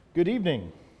Good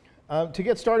evening. To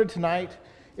get started tonight,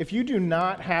 if you do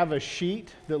not have a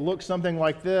sheet that looks something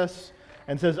like this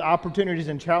and says Opportunities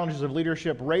and Challenges of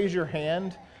Leadership, raise your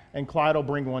hand and Clyde will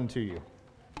bring one to you.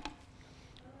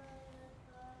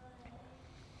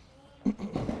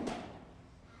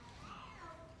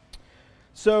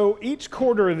 So each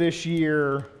quarter of this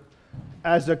year,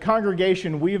 as a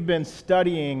congregation, we've been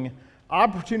studying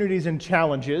opportunities and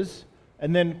challenges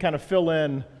and then kind of fill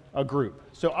in a group.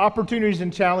 So opportunities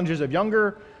and challenges of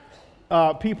younger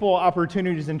people,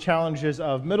 opportunities and challenges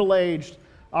of middle-aged,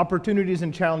 opportunities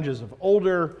and challenges of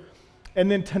older.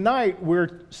 And then tonight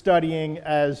we're studying,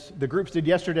 as the groups did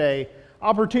yesterday,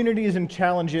 opportunities and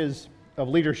challenges of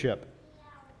leadership.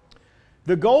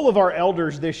 The goal of our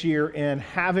elders this year in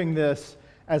having this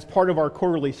as part of our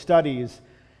quarterly studies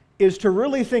is to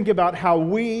really think about how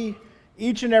we,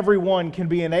 each and every one, can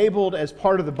be enabled as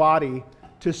part of the body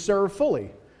to serve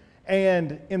fully.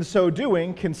 And in so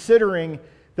doing, considering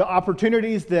the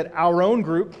opportunities that our own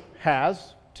group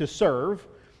has to serve,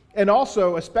 and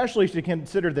also especially to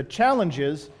consider the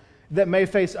challenges that may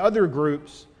face other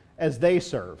groups as they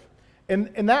serve.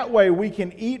 And in that way, we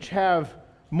can each have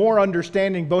more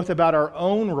understanding both about our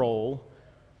own role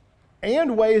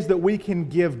and ways that we can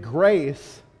give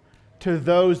grace to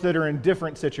those that are in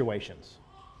different situations.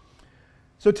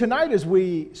 So tonight, as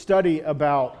we study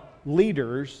about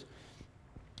leaders,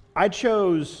 I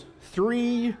chose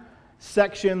 3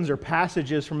 sections or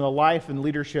passages from the life and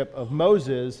leadership of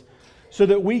Moses so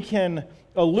that we can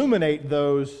illuminate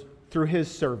those through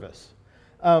his service.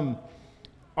 I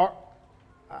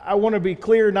want to be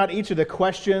clear, not each of the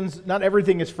questions, not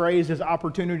everything is phrased as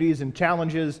opportunities and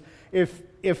challenges.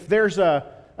 If there's a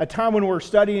time when we're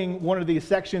studying one of these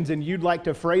sections and you'd like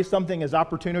to phrase something as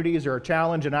opportunities or a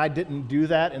challenge and I didn't do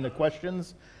that in the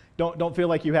questions, don't feel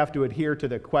like you have to adhere to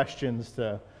the questions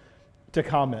to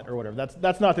comment or whatever.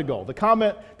 That's not the goal.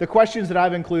 The questions that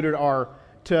I've included are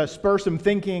to spur some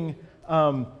thinking,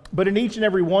 but in each and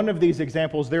every one of these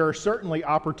examples, there are certainly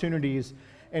opportunities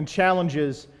and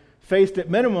challenges faced at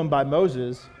minimum by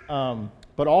Moses,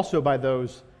 but also by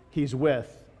those he's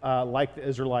with, like the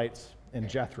Israelites and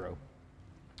Jethro.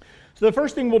 So the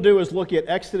first thing we'll do is look at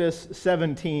Exodus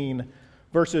 17,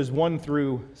 verses 1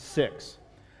 through 6.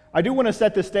 I do want to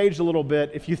set the stage a little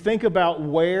bit. If you think about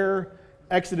where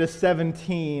Exodus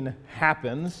 17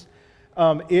 happens,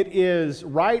 it is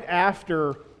right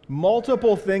after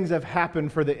multiple things have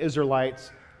happened for the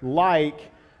Israelites, like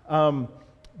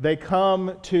they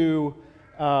come to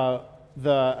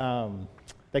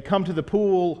the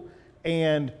pool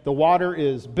and the water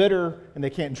is bitter and they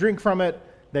can't drink from it.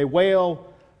 They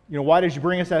wail, why did you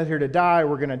bring us out here to die?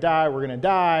 We're going to die, we're going to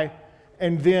die.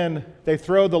 And then they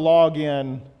throw the log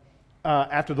in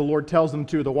after the Lord tells them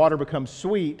to. The water becomes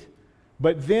sweet.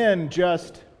 But then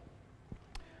just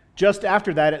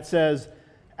after that, it says,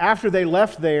 after they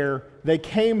left there, they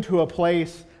came to a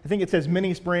place, I think it says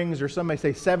many springs, or some may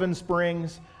say 7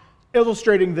 springs,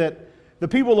 illustrating that the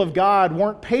people of God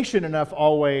weren't patient enough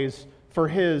always for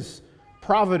his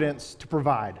providence to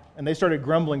provide. And they started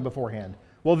grumbling beforehand.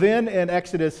 Well, then in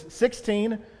Exodus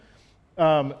 16,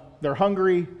 they're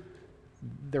hungry,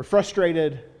 they're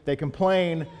frustrated, they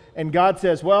complain, and God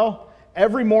says, well,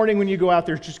 every morning when you go out,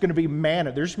 there's just going to be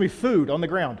manna. There's just going to be food on the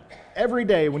ground every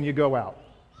day when you go out.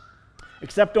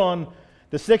 Except on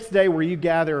the 6th day where you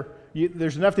gather,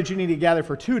 there's enough that you need to gather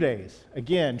for 2 days.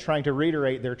 Again, trying to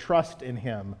reiterate their trust in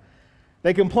him.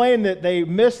 They complain that they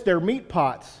missed their meat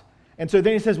pots. And so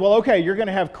then he says, well, okay, you're going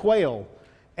to have quail.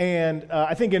 And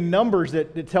I think in Numbers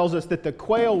it tells us that the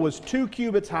quail was 2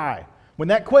 cubits high. When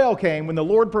that quail came, when the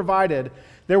Lord provided,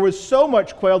 there was so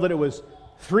much quail that it was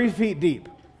 3 feet deep.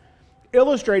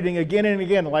 Illustrating again and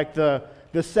again, like the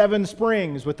 7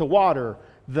 springs with the water,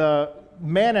 the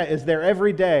manna is there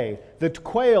every day, the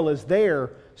quail is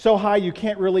there so high you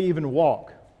can't really even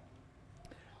walk.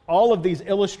 All of these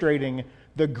illustrating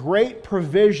the great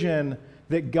provision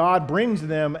that God brings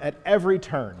them at every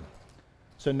turn.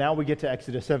 So now we get to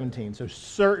Exodus 17. So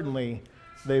certainly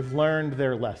they've learned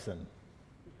their lesson.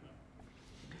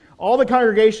 All the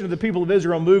congregation of the people of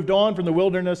Israel moved on from the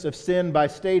wilderness of sin by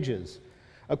stages,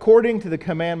 according to the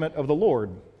commandment of the Lord,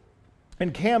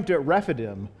 and camped at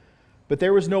Rephidim, but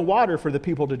there was no water for the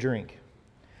people to drink.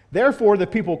 Therefore the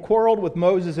people quarreled with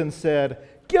Moses and said,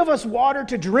 "Give us water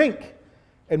to drink."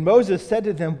 And Moses said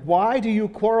to them, "Why do you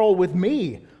quarrel with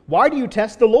me? Why do you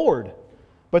test the Lord?"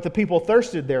 But the people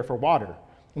thirsted there for water.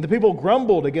 And the people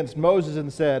grumbled against Moses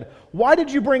and said, "Why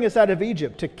did you bring us out of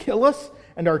Egypt? To kill us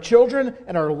and our children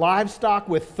and our livestock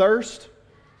with thirst?"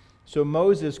 So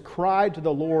Moses cried to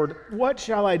the Lord, "What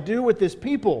shall I do with this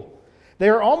people? They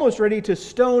are almost ready to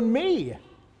stone me."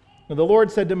 And the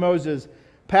Lord said to Moses,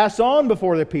 "Pass on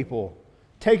before the people,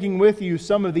 taking with you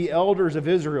some of the elders of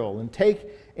Israel, and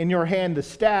take in your hand the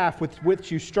staff with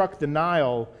which you struck the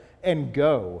Nile, and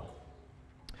go.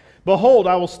 Behold,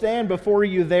 I will stand before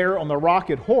you there on the rock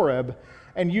at Horeb,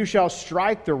 and you shall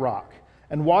strike the rock,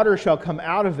 and water shall come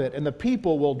out of it, and the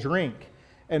people will drink."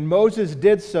 And Moses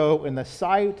did so in the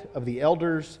sight of the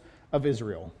elders of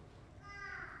Israel.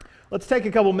 Let's take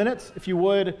a couple minutes, if you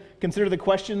would, consider the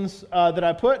questions that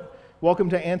I put.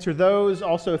 Welcome to answer those.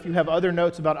 Also, if you have other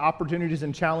notes about opportunities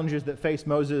and challenges that face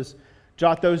Moses,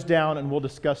 jot those down, and we'll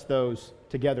discuss those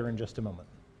together in just a moment.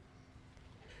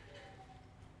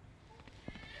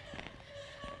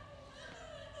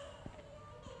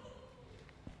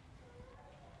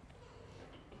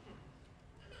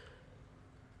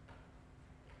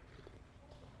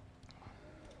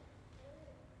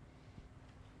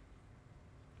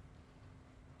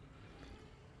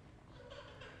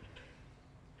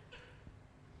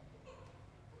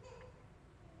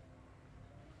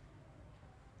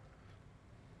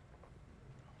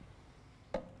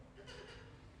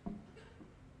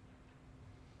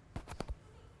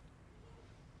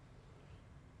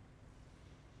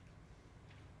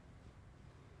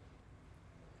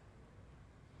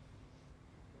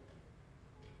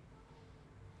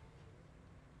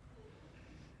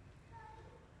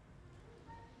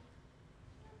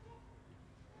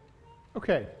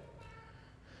 Okay,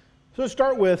 so let's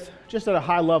start with, just at a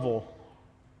high level,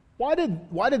 why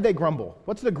did they grumble?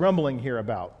 What's the grumbling here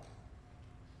about?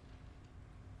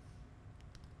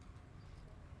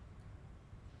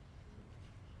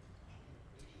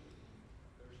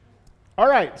 All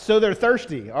right, so they're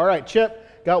thirsty. All right,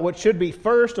 Chip got what should be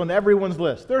first on everyone's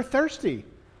list. They're thirsty.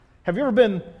 Have you ever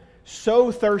been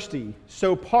so thirsty,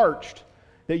 so parched,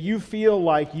 that you feel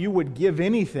like you would give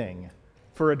anything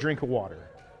for a drink of water?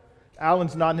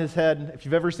 Alan's nodding his head. If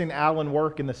you've ever seen Alan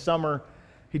work in the summer,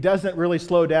 he doesn't really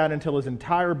slow down until his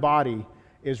entire body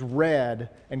is red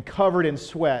and covered in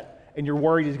sweat, and you're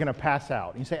worried he's going to pass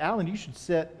out. And you say, "Alan, you should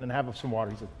sit and have some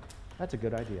water." He said, "That's a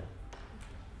good idea."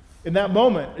 In that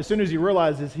moment, as soon as he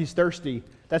realizes he's thirsty,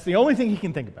 that's the only thing he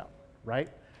can think about, right?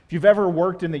 If you've ever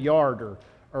worked in the yard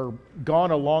or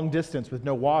gone a long distance with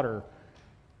no water,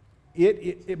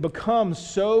 it becomes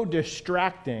so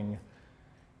distracting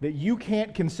that you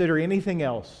can't consider anything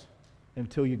else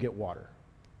until you get water.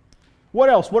 What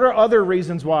else? What are other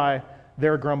reasons why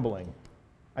they're grumbling?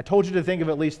 I told you to think of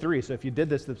at least three, so if you did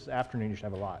this afternoon, you should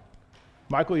have a lot.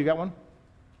 Michael, you got one?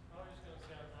 I was just going to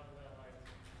say on top of that, like,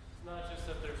 it's not just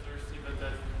that they're thirsty, but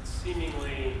that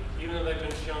seemingly, even though they've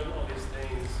been shown all these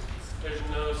things, there's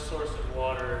no source of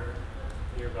water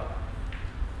nearby.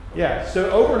 Yeah,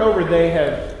 so over and over they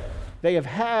have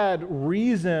had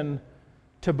reason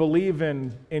to believe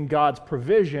in God's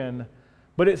provision,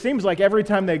 but it seems like every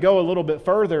time they go a little bit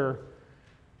further,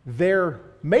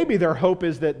 maybe their hope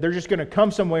is that they're just going to come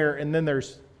somewhere and then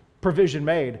there's provision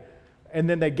made, and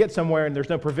then they get somewhere and there's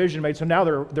no provision made, so now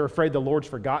they're afraid the Lord's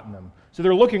forgotten them. So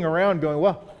they're looking around going,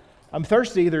 "Well, I'm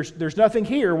thirsty, there's nothing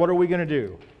here, what are we going to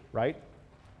do?" Right?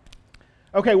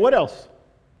 Okay, what else?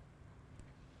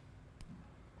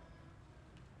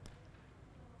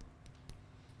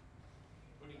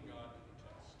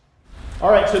 All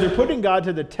right, so they're putting God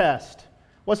to the test.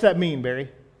 What's that mean, Barry?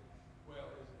 Well,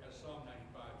 as Psalm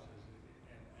 95 says,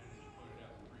 and you pointed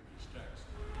out in the previous text,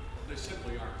 they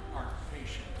simply aren't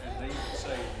patient. And they even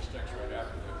say in this text right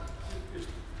after that, is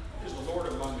the Lord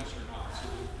among us or not? So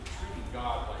they're treating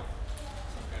God like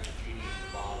some kind of genie in the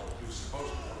bottle who's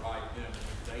supposed to provide them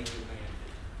when they demand it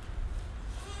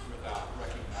without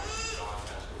recognizing God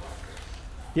has the right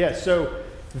to. Yes, so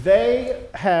they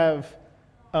have...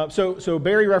 So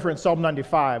Barry referenced Psalm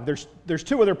 95. There's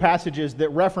two other passages that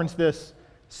reference this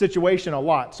situation a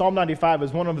lot. Psalm 95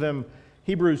 is one of them.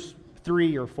 Hebrews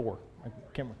 3 or 4. I can't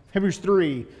remember. Hebrews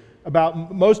 3,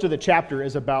 about most of the chapter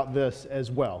is about this as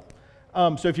well.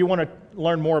 So if you want to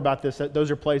learn more about this,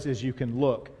 those are places you can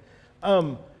look.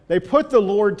 They put the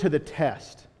Lord to the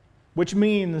test, which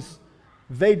means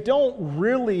they don't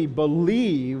really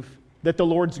believe that the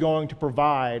Lord's going to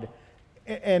provide,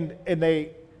 and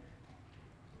they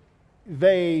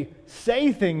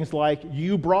say things like,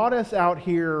 "You brought us out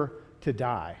here to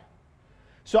die."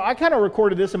 So I kind of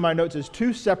recorded this in my notes as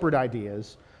two separate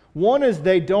ideas. One is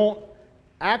they don't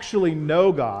actually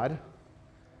know God,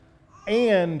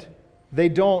 and they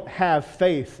don't have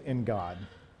faith in God.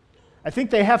 I think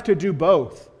they have to do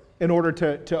both in order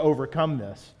to overcome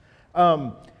this.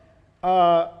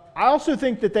 I also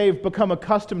think that they've become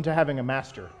accustomed to having a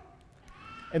master.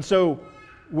 And so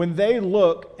when they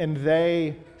look and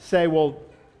they say, "Well,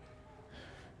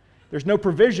 There's no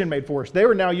provision made for us. They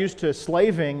were now used to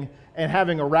slaving and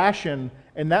having a ration,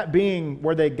 and that being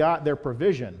where they got their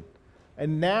provision.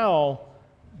 And now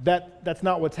that's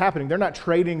not what's happening. They're not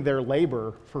trading their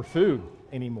labor for food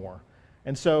anymore.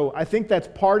 And so I think that's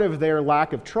part of their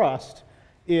lack of trust,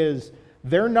 is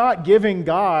they're not giving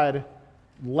God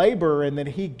labor and then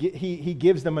he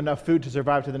gives them enough food to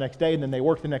survive to the next day, and then they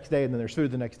work the next day, and then there's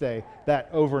food the next day. That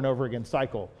over and over again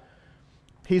cycle.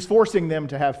 He's forcing them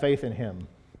to have faith in him.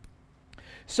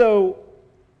 So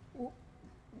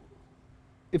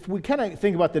if we kind of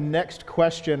think about the next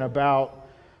question about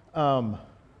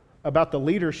the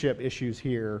leadership issues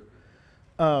here,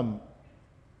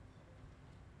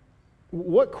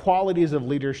 what qualities of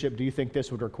leadership do you think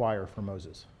this would require for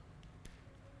Moses?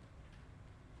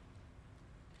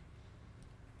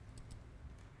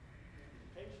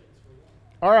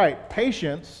 All right,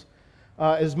 patience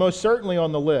is most certainly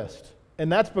on the list.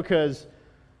 And that's because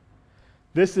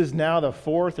this is now the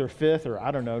fourth or fifth or,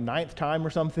 I don't know, ninth time or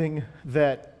something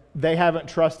that they haven't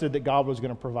trusted that God was going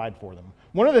to provide for them.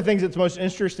 One of the things that's most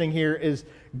interesting here is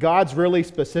God's really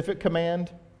specific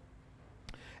command.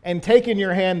 And take in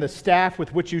your hand the staff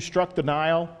with which you struck the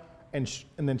Nile and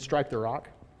then strike the rock.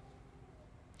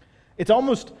 I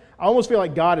almost feel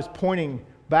like God is pointing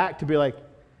back to be like,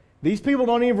 these people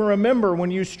don't even remember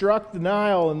when you struck the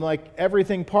Nile and like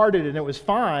everything parted and it was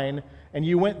fine and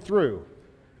you went through.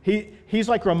 He's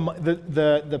like,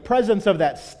 the presence of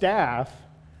that staff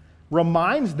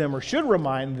reminds them, or should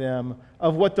remind them,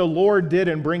 of what the Lord did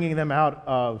in bringing them out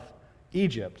of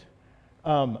Egypt.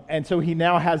 And so he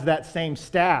now has that same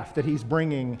staff that he's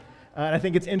bringing. And I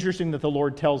think it's interesting that the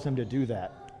Lord tells him to do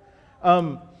that.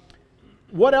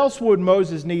 What else would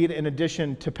Moses need in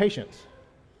addition to patience?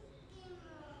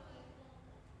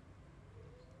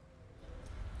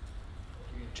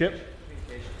 Chip?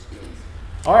 Communication skills.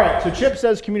 All right, so Chip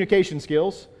says communication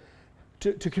skills.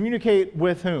 To communicate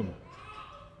with whom?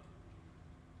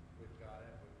 With God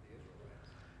and with the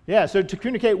Israelites. Yeah, so to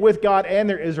communicate with God and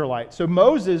their Israelites. So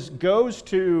Moses goes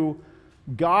to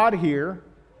God here.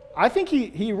 I think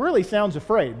he really sounds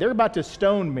afraid. They're about to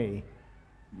stone me.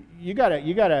 You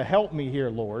gotta help me here,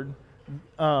 Lord.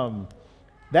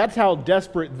 That's how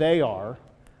desperate they are.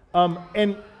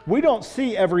 And we don't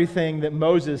see everything that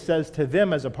Moses says to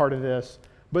them as a part of this,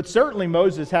 but certainly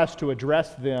Moses has to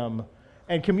address them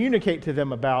and communicate to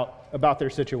them about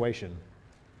their situation.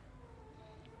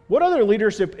 What other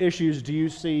leadership issues do you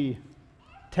see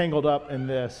tangled up in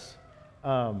this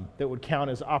that would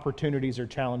count as opportunities or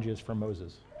challenges for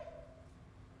Moses?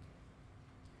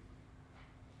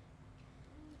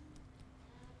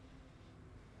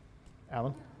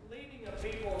 Alan? Leading a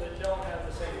people that don't have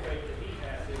the same faith that he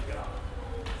has in God.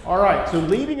 All right, so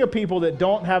leading a people that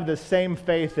don't have the same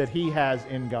faith that he has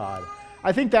in God.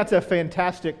 I think that's a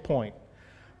fantastic point,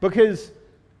 because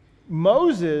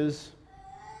Moses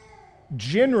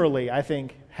generally, I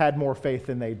think, had more faith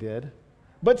than they did.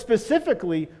 But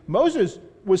specifically, Moses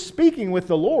was speaking with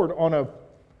the Lord on a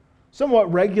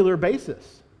somewhat regular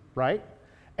basis, right?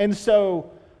 And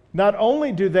so not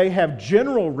only do they have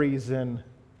general reason,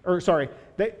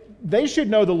 they should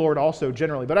know the Lord also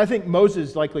generally, but I think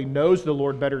Moses likely knows the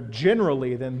Lord better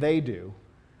generally than they do.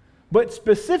 But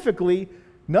specifically,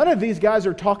 none of these guys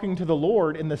are talking to the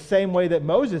Lord in the same way that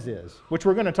Moses is, which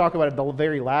we're going to talk about at the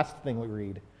very last thing we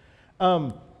read.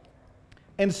 And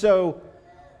so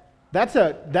that's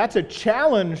a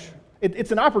challenge.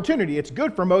 It's an opportunity. It's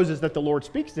good for Moses that the Lord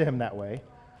speaks to him that way,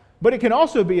 but it can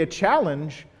also be a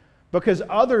challenge because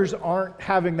others aren't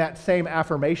having that same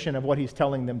affirmation of what he's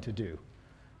telling them to do.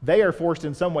 They are forced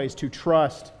in some ways to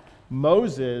trust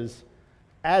Moses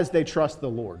as they trust the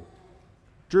Lord.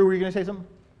 Drew, were you going to say something?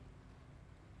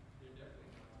 They're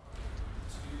definitely not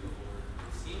talking to the Lord.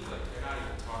 It seems like they're not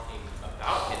even talking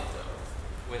about him,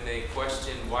 though. When they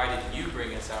question, why did you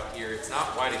bring us out here? It's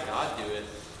not, why did God do it?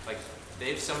 Like,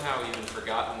 they've somehow even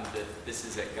forgotten that this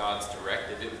is at God's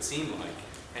directive, it would seem like.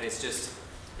 And it's just,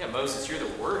 yeah, Moses, you're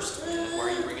the worst, man. Why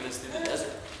are you bringing us through the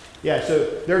desert? Yeah, so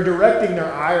they're directing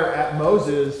their ire at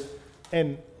Moses,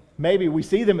 and maybe we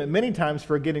see them at many times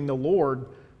forgetting the Lord.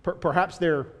 Perhaps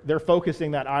they're focusing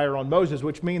that ire on Moses,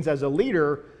 which means as a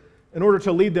leader, in order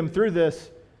to lead them through this,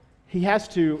 he has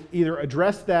to either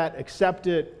address that, accept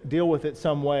it, deal with it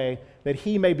some way, that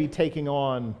he may be taking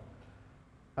on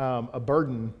a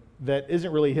burden that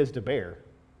isn't really his to bear,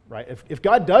 right? If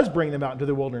God does bring them out into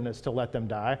the wilderness to let them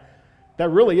die, that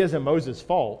really isn't Moses'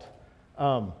 fault.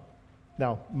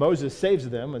 Now, Moses saves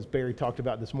them, as Barry talked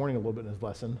about this morning a little bit in his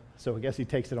lesson, so I guess he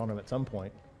takes it on him at some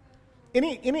point.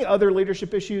 Any other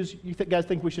leadership issues you guys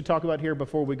think we should talk about here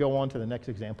before we go on to the next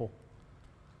example?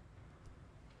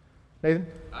 Nathan?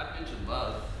 I'd mention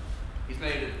love.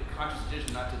 made a conscious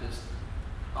decision not to just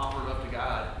offer it up to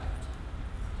God.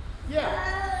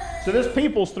 Yeah. So this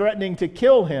people's threatening to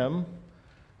kill him,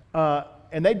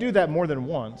 and they do that more than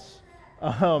once.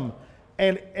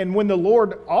 And when the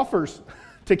Lord offers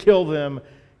to kill them,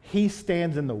 he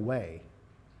stands in the way.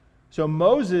 So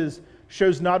Moses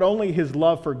shows not only his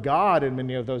love for God in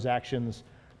many of those actions,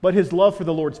 but his love for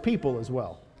the Lord's people as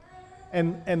well.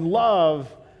 And love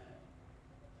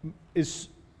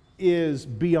is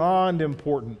beyond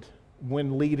important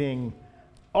when leading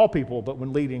all people, but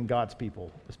when leading God's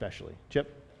people especially.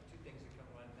 Chip? Two things that come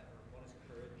to mind in that are, one is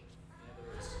courage, and the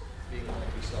other is being willing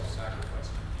to be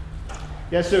self-sacrificing.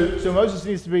 Yeah, so Moses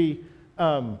needs to be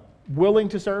willing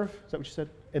to serve. Is that what you said?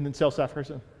 And then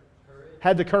self-sacrificing?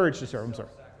 Had the courage to serve, I'm sorry.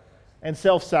 And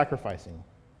self-sacrificing.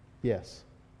 Yes.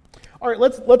 All right,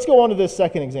 let's go on to this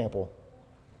second example.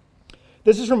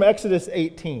 This is from Exodus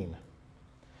 18.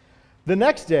 The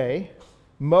next day,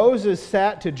 Moses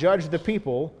sat to judge the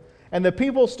people, and the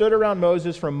people stood around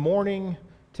Moses from morning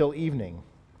till evening.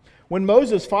 When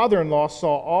Moses' father-in-law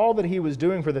saw all that he was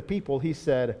doing for the people, he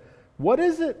said, What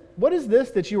is this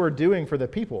that you are doing for the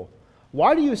people?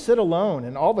 Why do you sit alone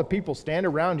and all the people stand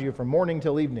around you from morning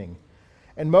till evening?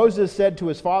 And Moses said to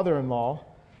his father-in-law,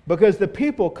 Because the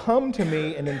people come to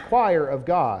me and inquire of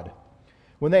God.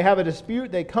 When they have a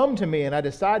dispute, they come to me, and I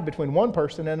decide between one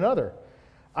person and another.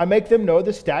 I make them know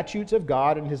the statutes of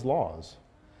God and his laws.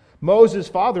 Moses'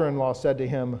 father-in-law said to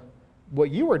him, What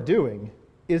you are doing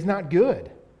is not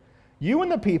good. You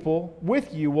and the people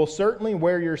with you will certainly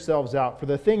wear yourselves out, for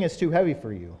the thing is too heavy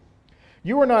for you.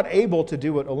 You are not able to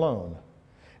do it alone.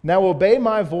 Now obey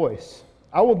my voice.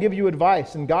 I will give you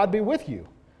advice, and God be with you.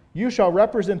 You shall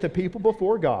represent the people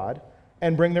before God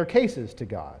and bring their cases to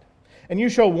God. And you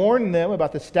shall warn them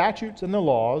about the statutes and the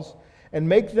laws, and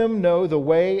make them know the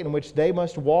way in which they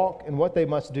must walk and what they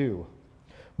must do.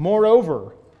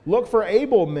 Moreover, look for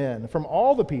able men from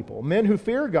all the people, men who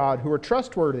fear God, who are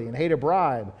trustworthy and hate a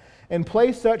bribe, and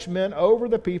place such men over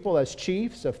the people as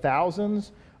chiefs of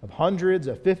thousands, of hundreds,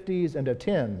 of fifties, and of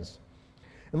tens.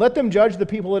 And let them judge the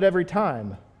people at every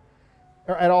time,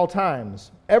 or at all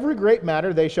times. Every great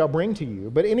matter they shall bring to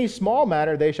you, but any small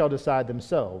matter they shall decide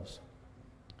themselves.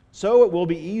 So it will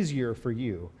be easier for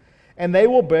you, and they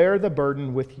will bear the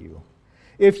burden with you.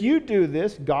 If you do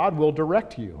this, God will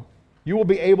direct you. You will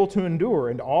be able to endure,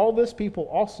 and all this people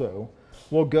also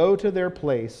will go to their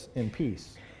place in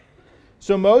peace.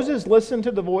 So Moses listened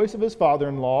to the voice of his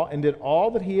father-in-law and did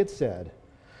all that he had said.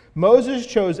 Moses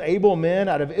chose able men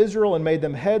out of Israel and made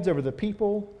them heads over the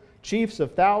people, chiefs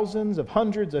of thousands, of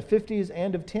hundreds, of fifties,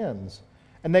 and of tens.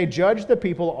 And they judged the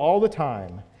people all the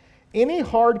time. Any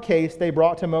hard case they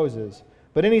brought to Moses,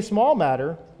 but any small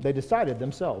matter they decided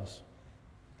themselves.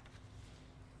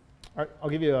 All right, I'll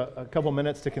give you a couple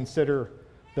minutes to consider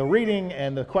the reading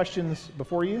and the questions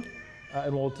before you,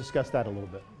 and we'll discuss that a little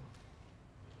bit.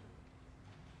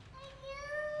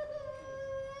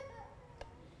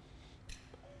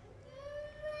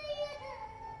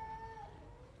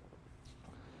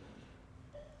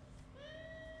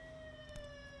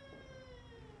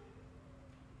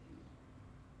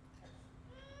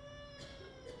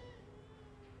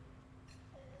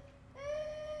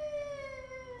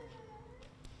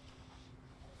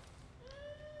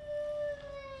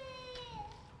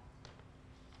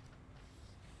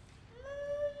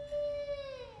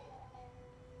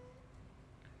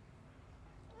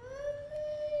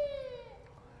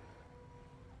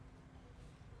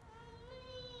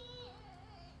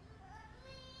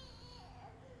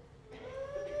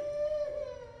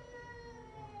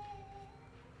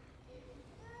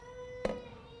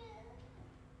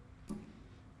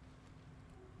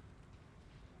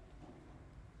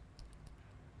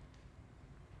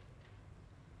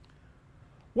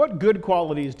 What good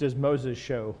qualities does Moses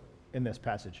show in this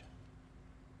passage?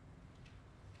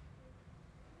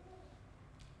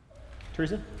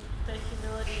 Teresa? The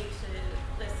humility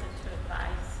to listen to advice.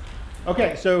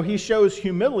 Okay, so he shows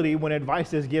humility when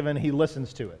advice is given, he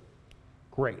listens to it.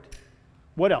 Great.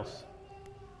 What else?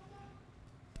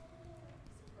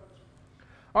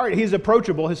 All right, he's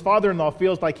approachable. His father-in-law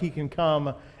feels like he can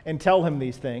come and tell him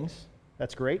these things.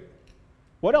 That's great.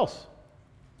 What else?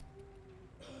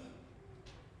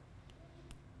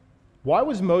 Why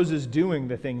was Moses doing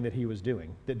the thing that he was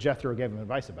doing, that Jethro gave him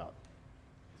advice about?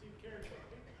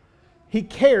 He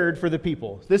cared for the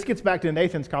people. This gets back to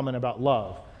Nathan's comment about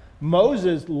love.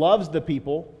 Moses loves the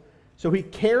people, so he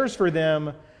cares for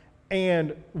them,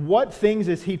 and what things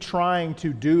is he trying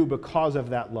to do because of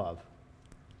that love?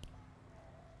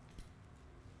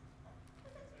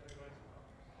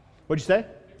 What'd you say?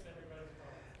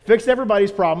 Fix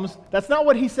everybody's problems. That's not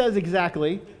what he says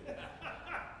exactly.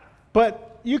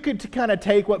 But you could kind of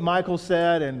take what Michael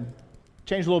said and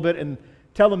change a little bit and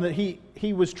tell them that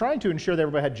he was trying to ensure that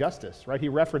everybody had justice, right? He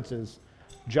references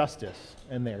justice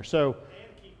in there. So,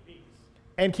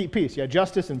 and keep peace. Yeah,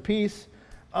 justice and peace.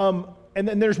 And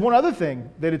then there's one other thing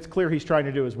that it's clear he's trying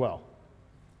to do as well.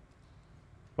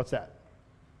 What's that?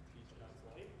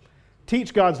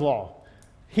 Teach God's law.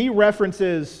 He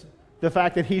references the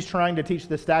fact that he's trying to teach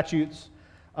the statutes.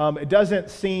 It doesn't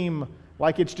seem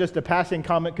like it's just a passing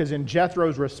comment, because in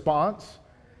Jethro's response,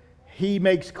 he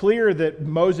makes clear that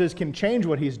Moses can change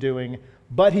what he's doing,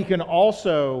 but he can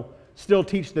also still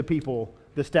teach the people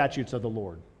the statutes of the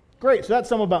Lord. Great, so that's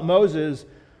some about Moses.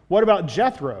 What about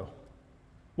Jethro?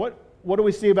 What do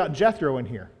we see about Jethro in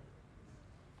here?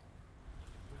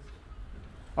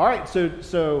 All right,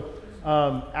 so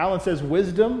Alan says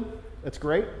wisdom. That's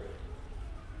great. He's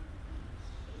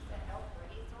a helper.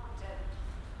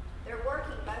 They're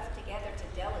working both together to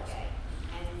delegate,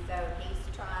 and so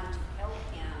he's trying to help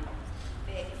him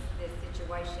fix this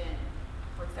situation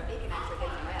so he can actually get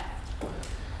some rest.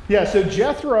 Yeah, so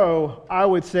Jethro, I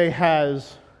would say,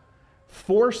 has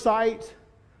foresight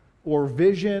or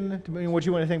vision, to me, what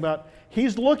you want to think about.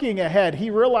 He's looking ahead. He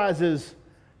realizes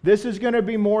this is going to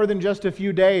be more than just a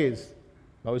few days,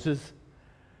 Moses.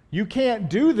 You can't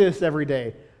do this every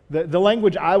day. The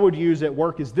language I would use at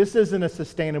work is this isn't a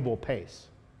sustainable pace.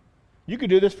 You could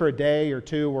do this for a day or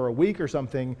two or a week or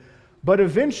something, but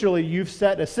eventually you've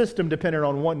set a system dependent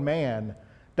on one man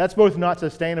that's both not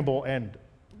sustainable and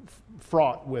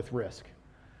fraught with risk.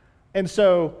 And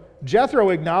so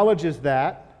Jethro acknowledges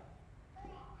that.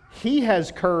 He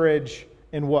has courage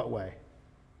in what way?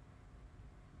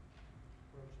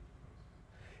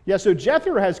 Yeah, so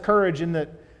Jethro has courage in that,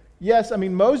 yes, I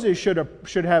mean, Moses should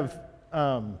have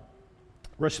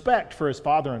respect for his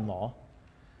father-in-law,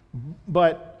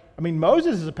 but, I mean,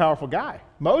 Moses is a powerful guy.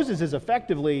 Moses is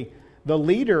effectively the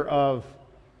leader of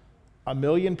 1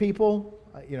 million people,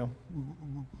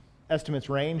 estimates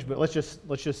range, but let's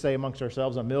just say amongst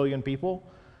ourselves 1 million people.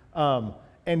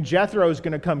 And Jethro is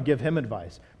going to come give him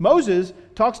advice. Moses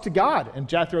talks to God, and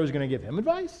Jethro is going to give him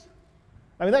advice?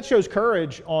 I mean, that shows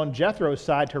courage on Jethro's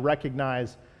side to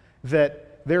recognize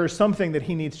that there is something that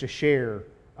he needs to share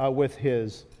with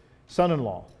his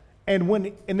son-in-law. And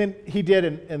then he did,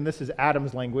 and this is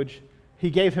Adam's language,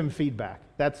 he gave him feedback.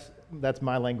 That's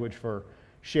my language for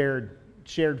shared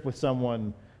with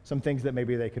someone some things that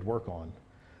maybe they could work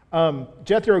on.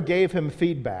 Jethro gave him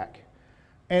feedback.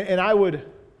 And I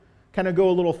would kind of go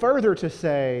a little further to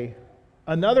say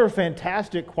another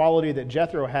fantastic quality that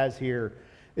Jethro has here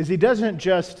is he doesn't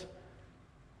just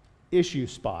issue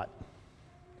spot.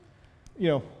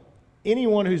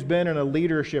 Anyone who's been in a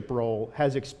leadership role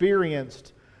has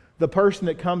experienced the person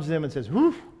that comes to them and says,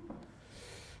 "Whew,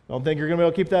 don't think you're going to be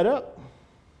able to keep that up,"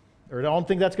 or "I don't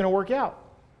think that's going to work out,"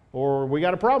 or "We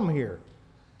got a problem here."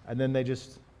 And then they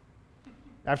just,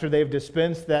 after they've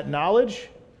dispensed that knowledge,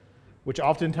 which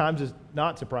oftentimes is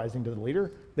not surprising to the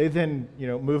leader, they then,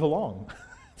 move along.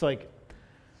 It's like,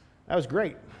 that was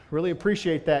great. Really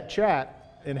appreciate that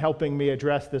chat in helping me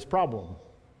address this problem.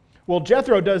 Well,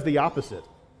 Jethro does the opposite.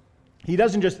 He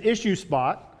doesn't just issue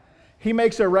spot. He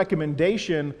makes a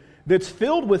recommendation that's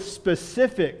filled with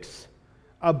specifics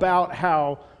about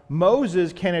how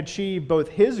Moses can achieve both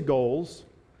his goals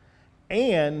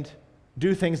and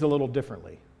do things a little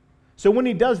differently. So when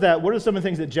he does that, what are some of the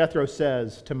things that Jethro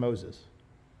says to Moses?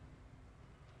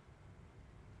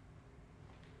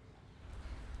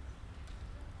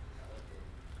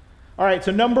 All right,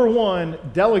 so number one,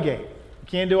 delegate. You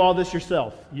can't do all this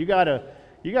yourself. You gotta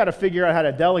figure out how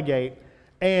to delegate.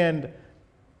 And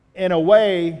in a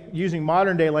way, using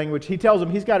modern day language, he tells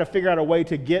him he's got to figure out a way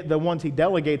to get the ones he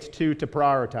delegates to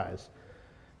prioritize.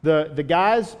 The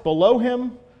guys below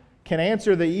him can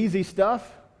answer the easy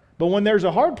stuff, but when there's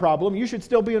a hard problem, you should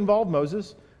still be involved,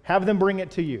 Moses. Have them bring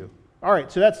it to you. All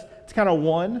right, so that's kind of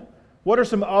one. What are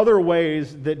some other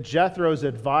ways that Jethro's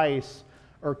advice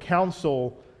or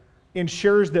counsel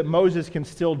ensures that Moses can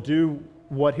still do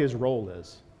what his role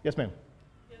is? Yes, ma'am.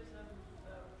 Gives them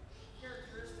the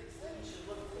characteristics that you should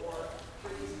look for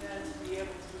these men to be able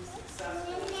to be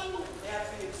successful. They have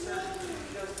to be exerted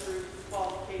to go through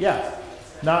qualifications.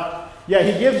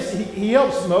 He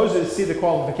helps Moses see the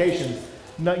qualifications.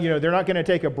 They're not going to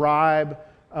take a bribe,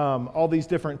 all these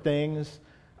different things.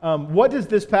 What does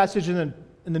this passage in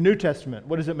the New Testament,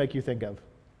 what does it make you think of?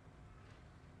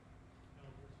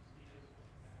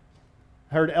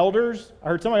 I heard elders. I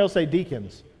heard somebody else say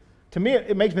deacons. To me,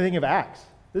 it makes me think of Acts.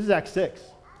 This is Acts 6.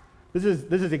 This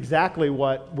is exactly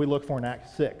what we look for in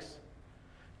Acts 6.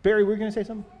 Barry, were you going to say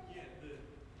something? Yeah,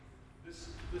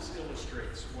 this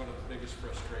illustrates one of the biggest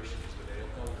frustrations that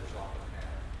elders often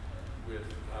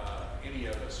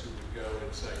who would go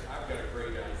and say, I've got a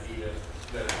great idea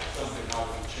that something ought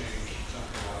to be changed,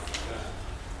 something ought to be done.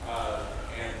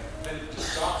 And then it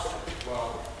just stops it.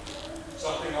 Well,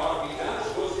 something ought to be done.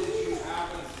 Suppose that you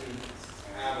happen to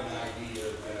have an idea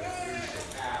that here's the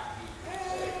path you can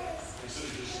take, instead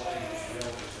of just letting the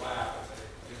elders laugh and say,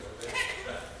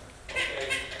 okay,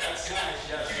 that's nice,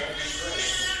 yes, that'd be great.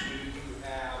 Do you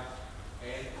have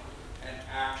an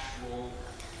actual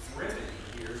remedy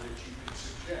here that you can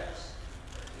suggest?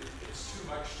 It's too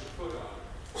much to put on.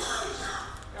 Just,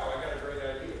 I got a great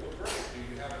idea. Well, great. Do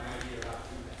you have an idea how to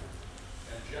do that?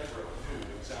 And Jethro knew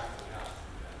exactly how to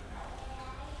do that and how.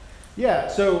 Yeah,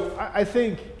 so I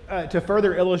think to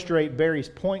further illustrate Barry's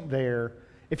point there,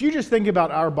 if you just think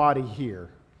about our body here,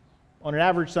 on an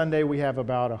average Sunday we have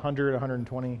about 100,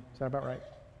 120. Is that about right?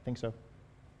 I think so.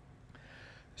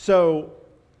 So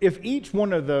if each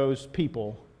one of those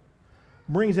people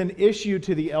brings an issue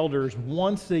to the elders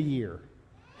once a year,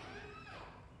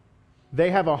 they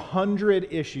have 100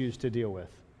 issues to deal with.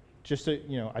 Just so,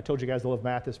 I told you guys to love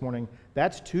math this morning.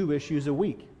 That's 2 issues a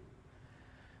week.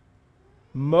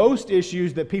 Most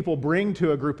issues that people bring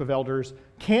to a group of elders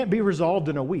can't be resolved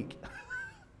in a week.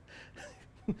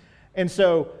 And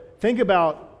so think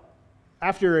about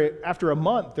after a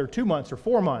month or 2 months or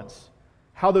 4 months,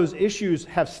 how those issues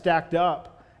have stacked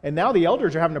up. And now the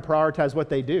elders are having to prioritize what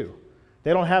they do.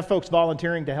 They don't have folks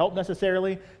volunteering to help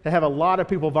necessarily. They have a lot of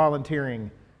people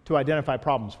volunteering to identify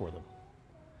problems for them.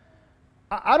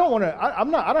 I don't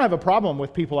have a problem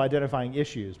with people identifying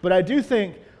issues, but I do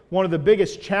think one of the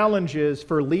biggest challenges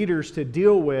for leaders to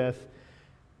deal with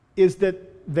is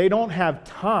that they don't have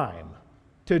time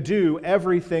to do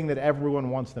everything that everyone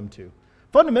wants them to.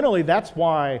 Fundamentally, that's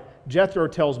why Jethro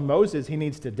tells Moses he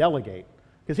needs to delegate,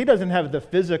 because he doesn't have the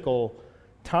physical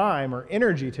time or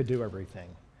energy to do everything.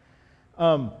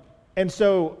 And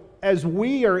so as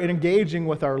we are engaging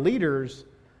with our leaders,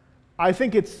 I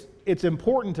think it's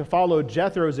important to follow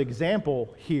Jethro's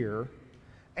example here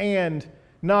and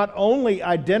not only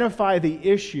identify the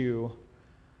issue,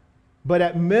 but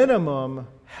at minimum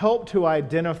help to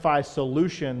identify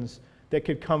solutions that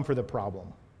could come for the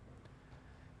problem.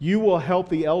 You will help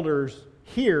the elders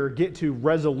here get to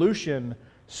resolution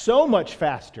so much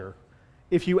faster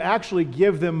if you actually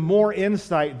give them more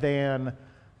insight than,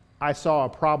 I saw a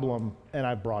problem and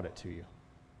I brought it to you.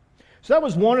 So that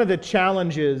was one of the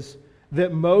challenges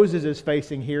that Moses is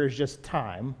facing here, is just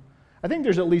time. I think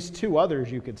there's at least 2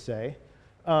 others you could say.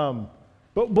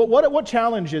 But what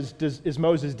challenges is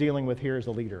Moses dealing with here as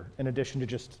a leader, in addition to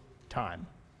just time?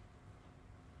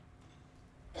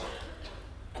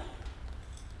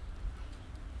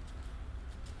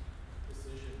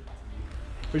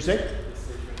 What'd you say?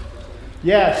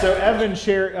 Yeah, so Evan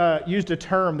used a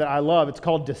term that I love. It's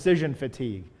called decision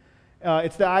fatigue.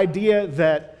 It's the idea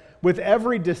that with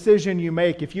every decision you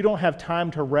make, if you don't have time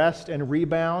to rest and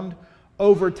rebound,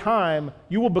 over time,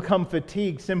 you will become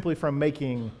fatigued simply from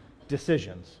making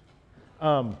decisions.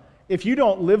 If you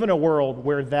don't live in a world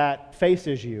where that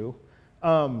faces you,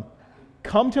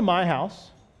 come to my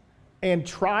house and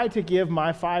try to give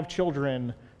my 5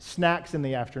 children snacks in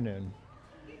the afternoon.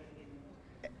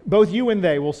 Both you and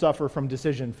they will suffer from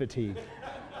decision fatigue.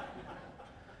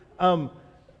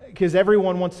 Because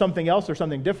everyone wants something else or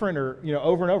something different, or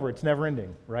over and over. It's never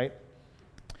ending, right?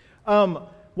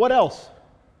 What else?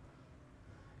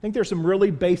 I think there's some really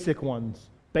basic ones,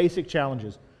 basic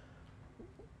challenges.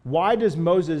 Why does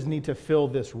Moses need to fill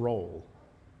this role?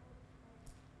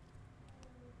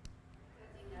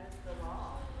 Because he knows the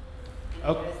law, and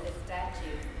he knows the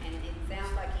statute, and it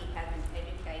sounds like he hasn't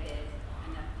educated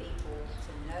enough people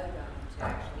to know them to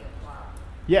actually apply them.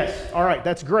 Yes, all right,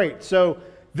 that's great. So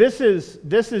this is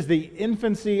the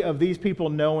infancy of these people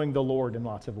knowing the Lord in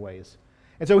lots of ways.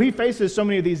 And so he faces so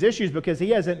many of these issues because he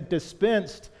hasn't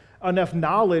dispensed enough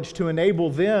knowledge to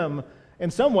enable them, in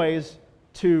some ways,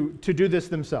 to do this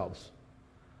themselves.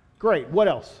 Great, what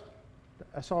else?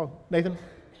 I saw Nathan? This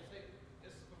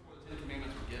is before the 10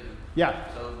 Commandments were given.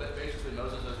 Yeah. So basically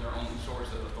Moses is their own source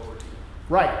of authority.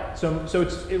 Right, so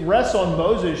it rests on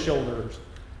Moses' shoulders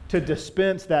to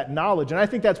dispense that knowledge. And I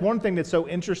think that's one thing that's so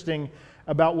interesting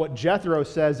about what Jethro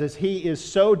says, is he is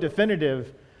so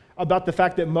definitive about the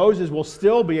fact that Moses will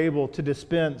still be able to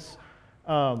dispense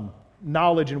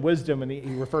knowledge and wisdom, and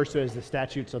he refers to it as the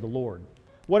statutes of the Lord.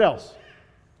 What else?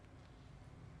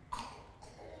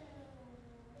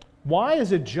 Why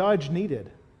is a judge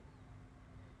needed?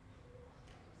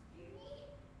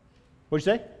 What'd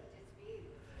you say?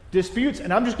 Disputes,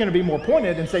 and I'm just going to be more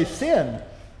pointed and say sin.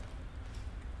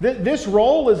 This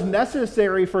role is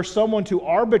necessary for someone to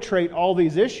arbitrate all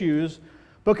these issues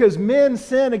because men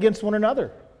sin against one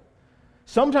another.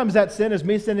 Sometimes that sin is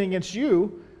me sinning against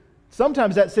you.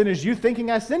 Sometimes that sin is you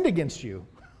thinking I sinned against you.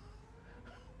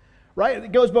 Right?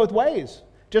 It goes both ways.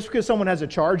 Just because someone has a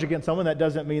charge against someone, that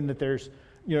doesn't mean that there's,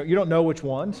 you don't know which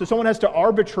one. So someone has to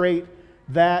arbitrate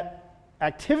that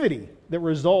activity that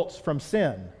results from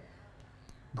sin.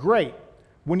 Great.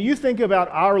 When you think about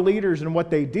our leaders and what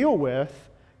they deal with,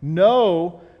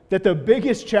 know that the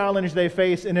biggest challenge they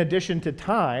face, in addition to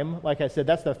time, like I said,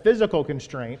 that's the physical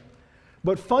constraint,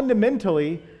 but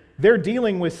fundamentally, they're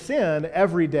dealing with sin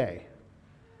every day.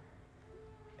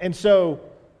 And so,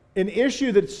 an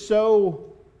issue that's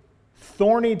so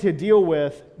thorny to deal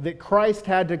with that Christ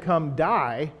had to come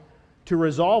die to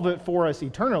resolve it for us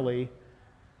eternally,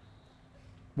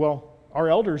 well, our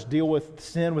elders deal with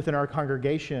sin within our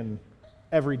congregation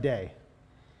every day.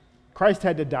 Christ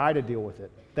had to die to deal with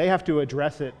it. They have to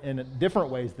address it in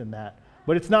different ways than that.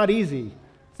 But it's not easy.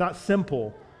 It's not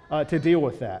simple to deal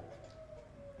with that.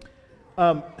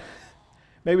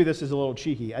 Maybe this is a little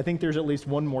cheeky. I think there's at least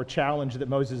one more challenge that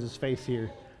Moses has faced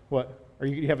here. What?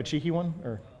 You have a cheeky one?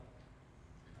 Or?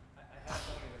 I have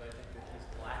something that I think that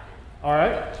he's lacking. All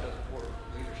right. That shows poor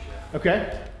leadership.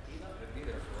 Okay. He's not going to be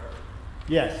there forever.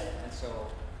 Yes. And so,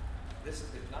 this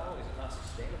not only is it not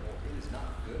sustainable, it is not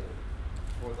good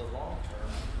for the long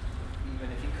term. Even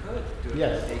if he could do it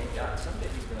Yes. the day he died, someday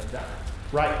he's going to die.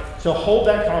 Right. So hold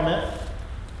that comment.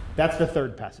 That's the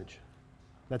third passage.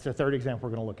 That's the third example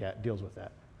we're going to look at, deals with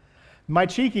that. My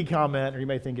cheeky comment, or you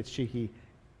may think it's cheeky,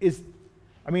 is,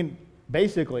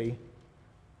 basically,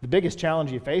 the biggest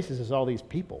challenge he faces is all these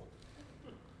people.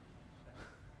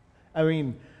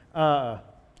 There's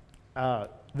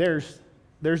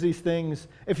these things.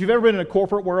 If you've ever been in a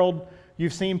corporate world,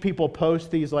 you've seen people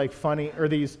post these like funny, or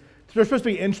they're supposed to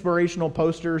be inspirational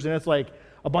posters, and it's like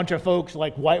a bunch of folks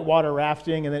like whitewater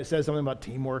rafting, and then it says something about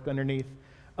teamwork underneath.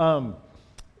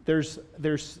 There's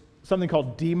something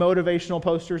called demotivational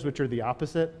posters, which are the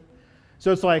opposite.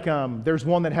 So it's like there's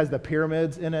one that has the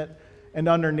pyramids in it, and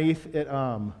underneath it,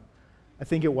 I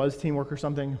think it was teamwork or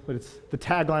something, but the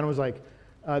tagline was like,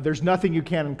 there's nothing you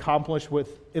can accomplish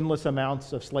with endless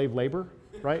amounts of slave labor,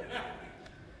 right?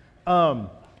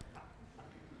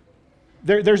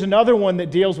 There's another one that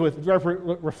deals with,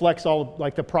 reflects all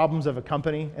like the problems of a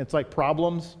company. It's like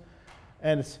problems,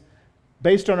 and it's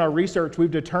based on our research,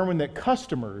 we've determined that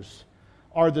customers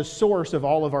are the source of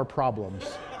all of our problems.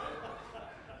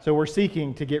 So we're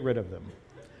seeking to get rid of them,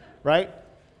 right?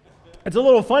 It's a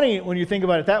little funny when you think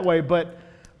about it that way, but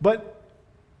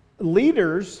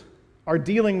leaders are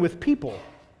dealing with people.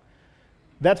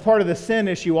 That's part of the sin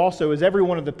issue also, is every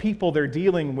one of the people they're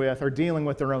dealing with are dealing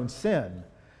with their own sin.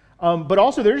 But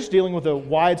also they're just dealing with a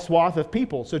wide swath of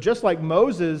people. So just like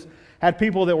Moses had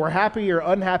people that were happy or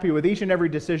unhappy with each and every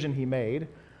decision he made,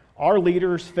 our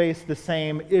leaders face the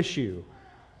same issue.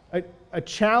 A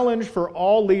challenge for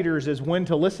all leaders is when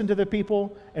to listen to the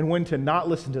people and when to not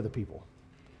listen to the people.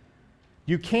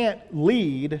 You can't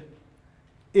lead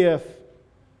if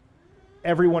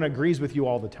everyone agrees with you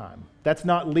all the time. That's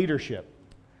not leadership.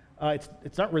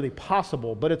 It's not really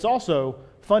possible, but it's also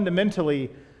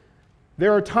fundamentally,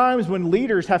 there are times when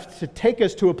leaders have to take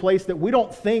us to a place that we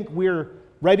don't think we're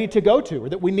ready to go to or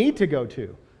that we need to go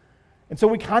to. And so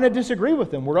we kind of disagree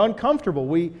with them. We're uncomfortable.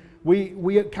 We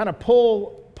kind of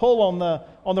pull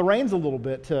on the reins a little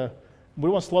bit we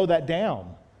want to slow that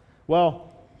down.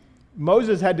 Well,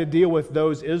 Moses had to deal with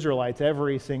those Israelites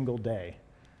every single day.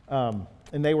 And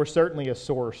they were certainly a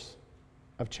source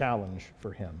of challenge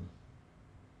for him.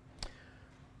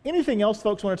 Anything else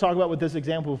folks want to talk about with this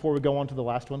example before we go on to the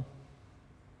last one?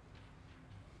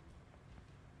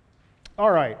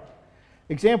 All right.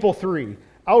 Example 3.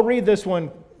 I'll read this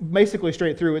one basically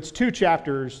straight through. It's 2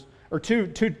 chapters, or two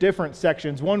different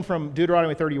sections, one from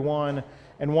Deuteronomy 31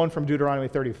 and one from Deuteronomy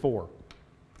 34.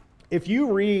 If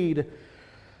you read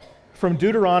from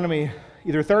Deuteronomy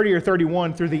either 30 or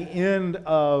 31 through the end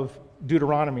of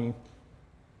Deuteronomy,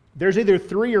 there's either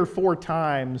 3 or 4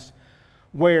 times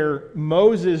where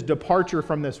Moses' departure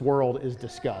from this world is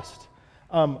discussed.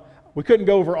 We couldn't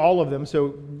go over all of them,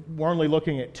 so we're only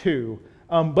looking at 2.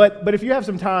 But if you have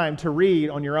some time to read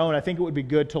on your own, I think it would be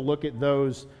good to look at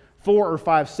those 4 or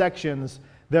 5 sections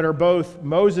that are both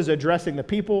Moses addressing the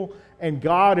people and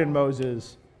God and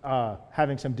Moses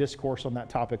having some discourse on that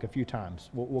topic a few times.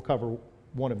 We'll cover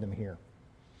one of them here.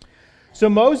 So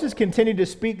Moses continued to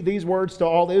speak these words to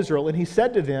all Israel, and he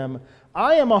said to them,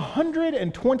 I am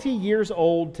 120 years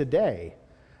old today.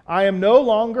 I am no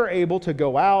longer able to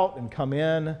go out and come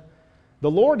in.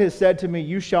 The Lord has said to me,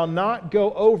 you shall not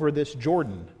go over this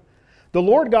Jordan. The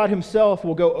Lord God himself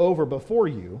will go over before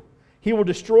you. He will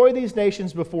destroy these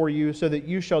nations before you so that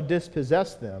you shall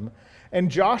dispossess them. and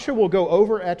Joshua will go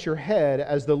over at your head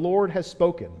as the Lord has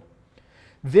spoken.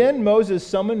 Then Moses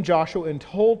summoned Joshua and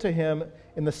told to him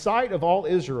in the sight of all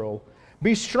Israel,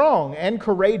 Be strong and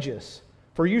courageous,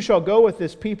 for you shall go with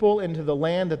this people into the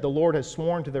land that the Lord has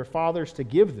sworn to their fathers to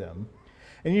give them,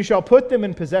 and you shall put them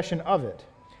in possession of it.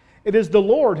 It is the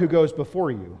Lord who goes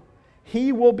before you.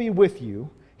 He will be with you.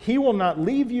 He will not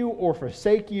leave you or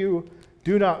forsake you.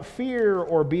 Do not fear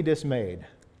or be dismayed.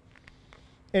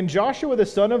 And Joshua the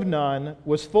son of Nun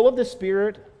was full of the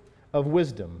spirit of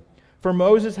wisdom, for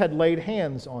Moses had laid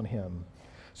hands on him.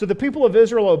 So the people of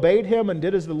Israel obeyed him and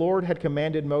did as the Lord had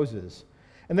commanded Moses.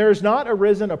 And there has not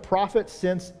arisen a prophet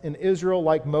since in Israel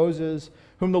like Moses,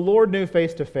 whom the Lord knew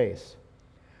face to face.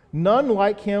 None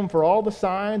like him for all the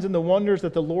signs and the wonders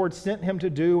that the Lord sent him to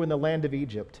do in the land of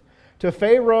Egypt, to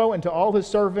Pharaoh and to all his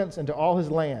servants and to all his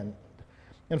land,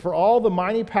 and for all the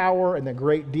mighty power and the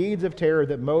great deeds of terror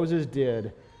that Moses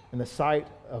did in the sight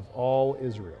of all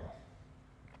Israel.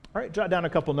 All right, jot down a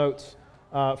couple notes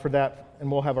for that,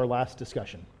 and we'll have our last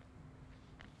discussion.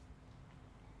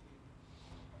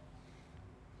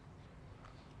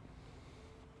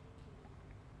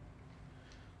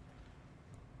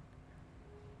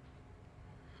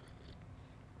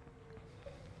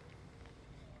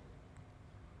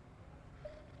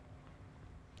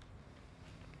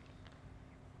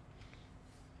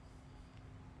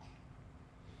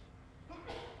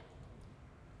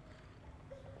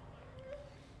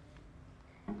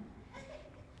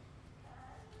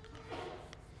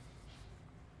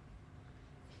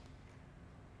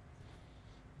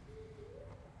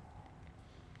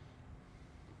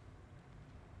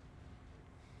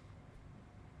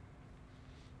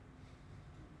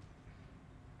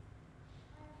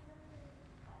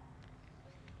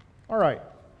 All right,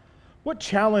 what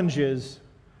challenges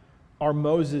are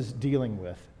Moses dealing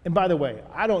with? And by the way,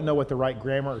 I don't know what the right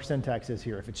grammar or syntax is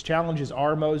here. If it's challenges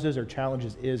are Moses or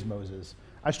challenges is Moses.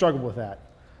 I struggle with that.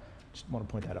 Just want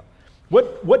to point that out.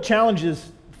 What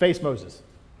challenges face Moses?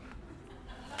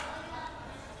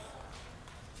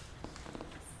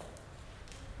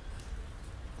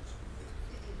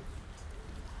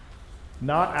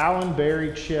 Not Alan,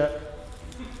 Barry, Chip.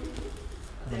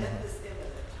 Death is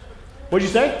imminent. What'd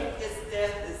you say? His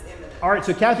death is imminent. All right,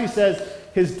 so Kathy says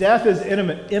his death is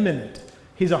imminent.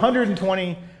 He's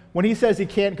 120. When he says he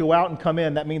can't go out and come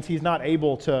in, that means he's not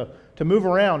able to move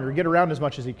around or get around as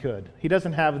much as he could. He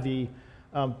doesn't have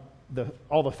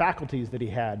all the faculties that he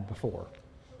had before.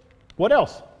 What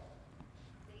else? The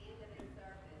end of his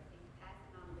service, he's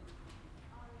passing on the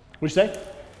baton. What'd you say?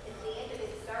 It's the end of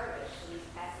his service, and he's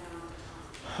passing on the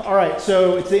baton. All right,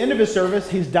 so it's the end of his service.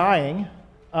 He's dying,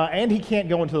 and he can't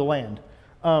go into the land.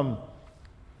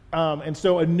 And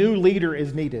so a new leader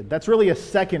is needed. That's really a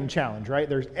second challenge, right?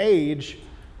 There's age,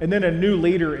 and then a new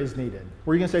leader is needed.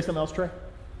 Were you going to say something else, Trey?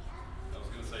 I was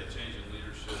going to say change in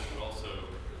leadership, but also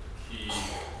a key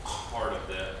part of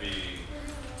that being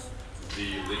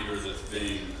the leader that's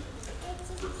being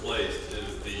replaced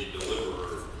is the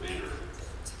deliverer leader,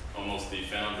 almost the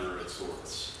founder of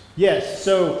sorts. Yes,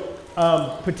 so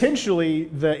potentially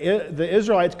the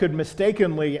Israelites could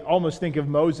mistakenly almost think of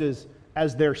Moses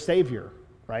as their savior,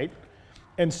 right?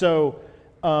 And so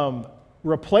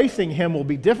replacing him will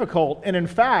be difficult. And in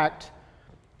fact,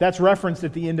 that's referenced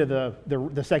at the end of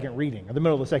the second reading, or the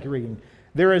middle of the second reading.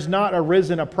 There has not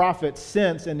arisen a prophet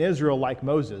since in Israel like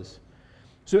Moses.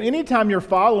 So anytime you're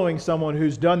following someone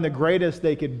who's done the greatest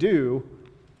they could do,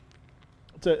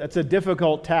 it's a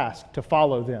difficult task to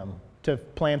follow them, to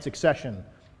plan succession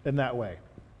in that way.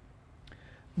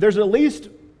 There's at least,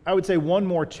 I would say, one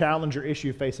more challenge or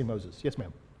issue facing Moses. Yes,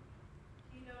 ma'am.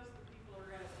 He knows the people are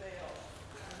going to fail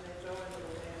when they go into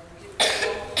the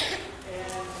land.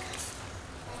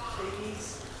 And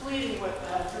he's pleading with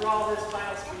them through all his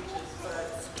final speeches,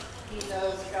 but he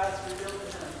knows God's revealed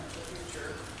to him the future.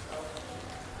 So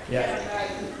I can't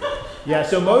imagine. Yeah,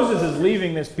 so Moses is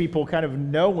leaving this people kind of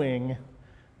knowing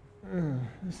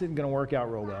this isn't going to work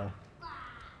out real well.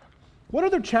 What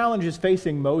other challenges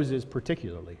facing Moses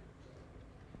particularly?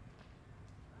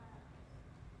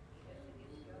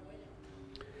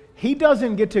 He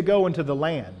doesn't get to go into the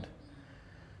land.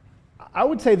 I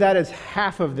would say that is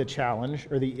half of the challenge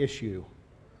or the issue.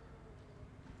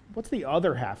 What's the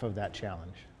other half of that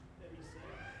challenge?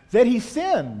 That he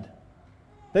sinned.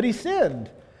 That he sinned.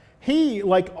 He,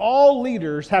 like all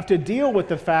leaders, have to deal with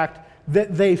the fact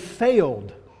that they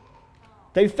failed.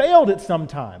 They failed at some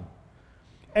time.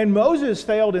 And Moses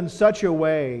failed in such a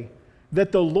way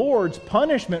that the Lord's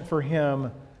punishment for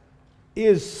him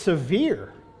is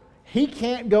severe. He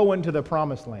can't go into the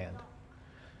promised land.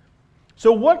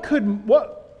 So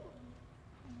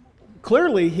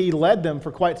clearly he led them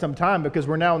for quite some time because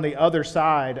we're now on the other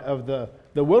side of the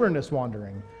wilderness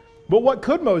wandering. But what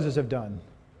could Moses have done?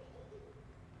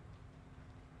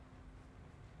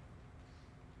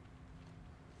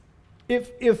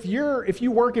 If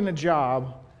you work in a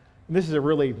job, and this is a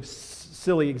really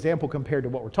silly example compared to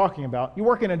what we're talking about, you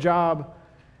work in a job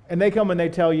and they come and they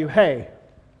tell you, hey,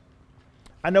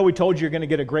 I know we told you you're going to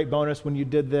get a great bonus when you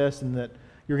did this and that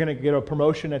you're going to get a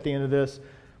promotion at the end of this.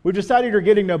 We've decided you're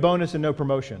getting no bonus and no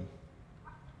promotion.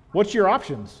 What's your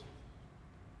options?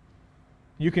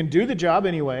 You can do the job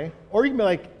anyway, or you can be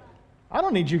like, I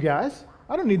don't need you guys.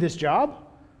 I don't need this job.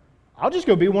 I'll just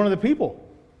go be one of the people.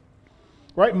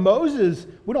 Right? Moses,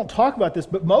 we don't talk about this,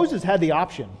 but Moses had the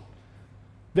option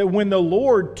that when the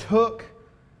Lord took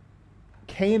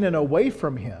Canaan away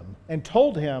from him and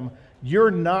told him,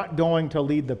 you're not going to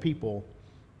lead the people,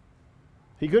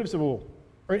 he could have said, well,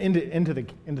 or into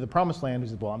the promised land. He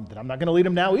said, well, I'm not going to lead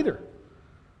them now either.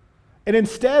 And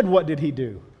instead, what did he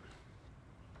do?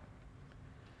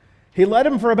 He led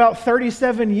them for about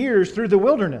 37 years through the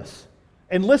wilderness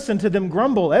and listened to them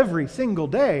grumble every single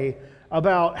day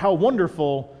about how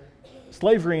wonderful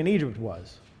slavery in Egypt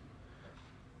was.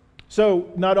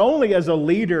 So not only as a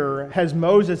leader has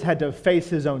Moses had to face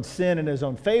his own sin and his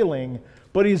own failing,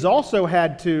 but he's also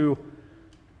had to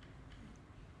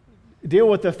deal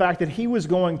with the fact that he was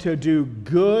going to do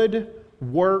good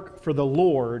work for the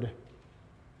Lord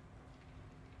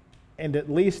and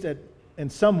at least in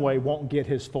some way won't get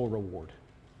his full reward.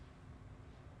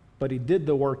 But he did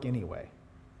the work anyway.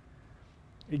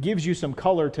 It gives you some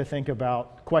color to think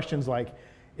about questions like,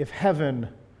 if heaven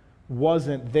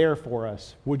wasn't there for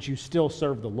us, would you still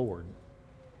serve the Lord?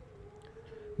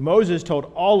 Moses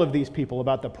told all of these people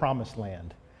about the promised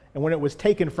land. And when it was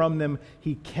taken from them,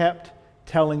 he kept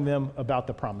telling them about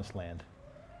the promised land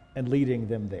and leading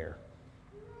them there.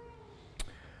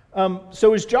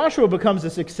 So as Joshua becomes the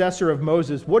successor of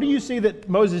Moses, what do you see that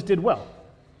Moses did well?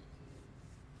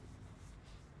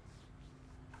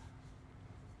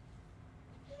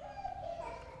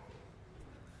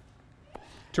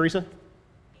 Teresa?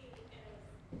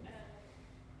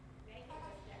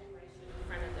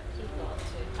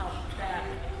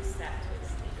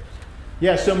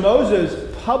 Yeah, so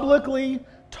Moses publicly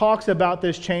talks about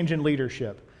this change in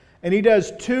leadership. And he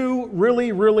does two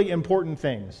really, really important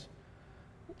things.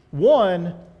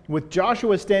 One, with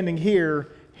Joshua standing here,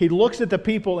 he looks at the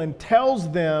people and tells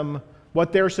them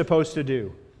what they're supposed to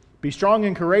do. Be strong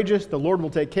and courageous. The Lord will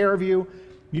take care of you.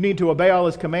 You need to obey all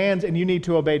his commands, and you need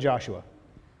to obey Joshua.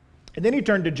 And then he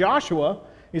turned to Joshua.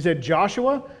 He said,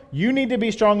 Joshua, you need to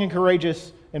be strong and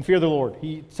courageous and fear the Lord.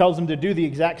 He tells him to do the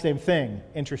exact same thing,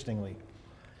 interestingly.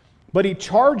 But he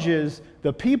charges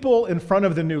the people in front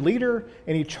of the new leader,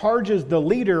 and he charges the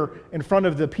leader in front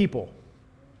of the people.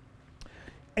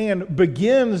 And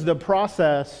begins the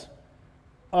process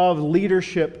of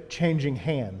leadership changing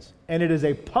hands. And it is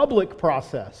a public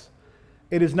process.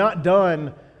 It is not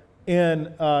done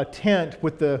in a tent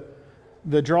with the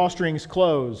drawstrings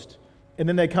closed. And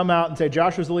then they come out and say,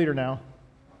 Joshua's the leader now.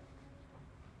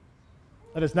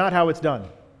 That is not how it's done.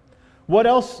 What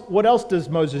else does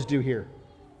Moses do here?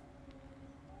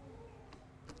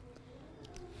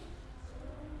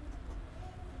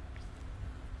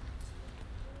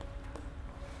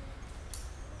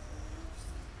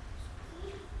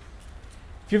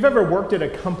 If you've ever worked at a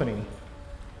company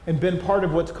and been part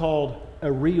of what's called a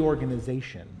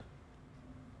reorganization,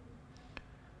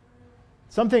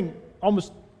 something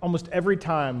almost every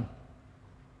time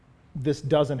this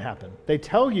doesn't happen. They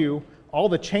tell you all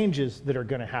the changes that are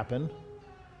going to happen.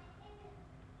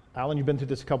 Alan, you've been through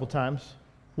this a couple times.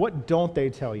 What don't they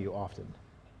tell you often?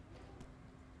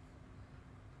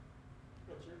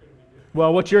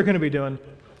 What you're going to be doing.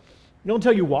 They don't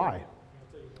tell you why.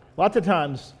 Lots of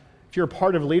times, if you're a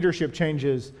part of leadership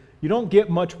changes, you don't get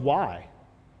much why.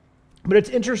 But it's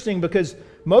interesting because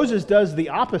Moses does the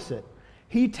opposite.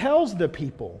 He tells the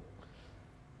people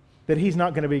that he's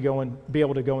not going to be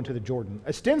able to go into the Jordan.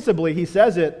 Ostensibly, he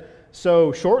says it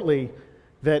so shortly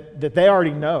that they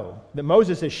already know, that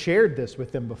Moses has shared this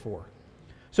with them before.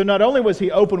 So not only was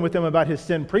he open with them about his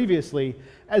sin previously,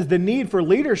 as the need for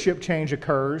leadership change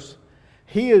occurs,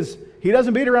 he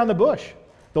doesn't beat around the bush.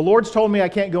 The Lord's told me I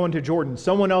can't go into Jordan.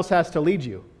 Someone else has to lead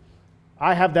you.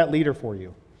 I have that leader for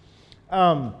you.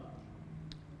 And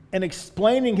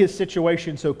explaining his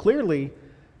situation so clearly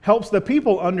helps the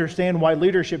people understand why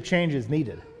leadership change is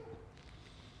needed.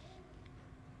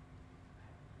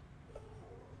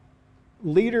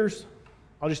 Leaders,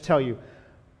 I'll just tell you,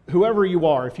 whoever you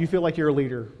are, if you feel like you're a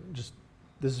leader,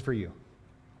 this is for you.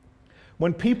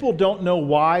 When people don't know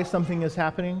why something is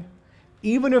happening,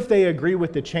 even if they agree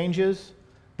with the changes,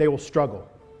 they will struggle.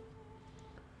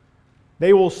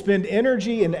 They will spend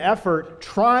energy and effort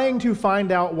trying to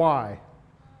find out why.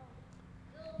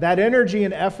 That energy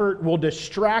and effort will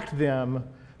distract them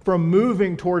from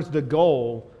moving towards the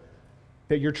goal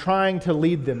that you're trying to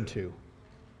lead them to.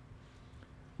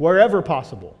 Wherever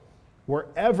possible,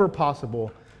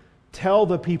 tell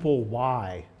the people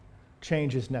why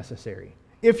change is necessary.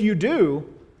 If you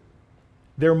do,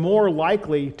 they're more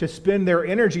likely to spend their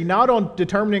energy not on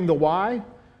determining the why,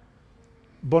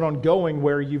 but on going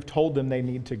where you've told them they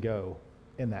need to go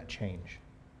in that change.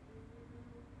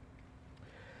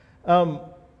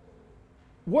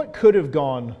 What could have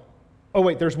gone... Oh,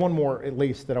 wait, there's one more at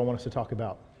least that I want us to talk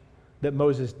about that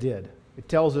Moses did. It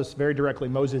tells us very directly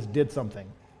Moses did something.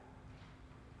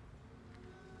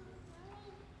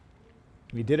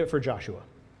 He did it for Joshua,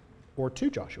 or to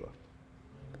Joshua.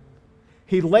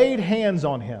 He laid hands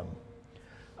on him.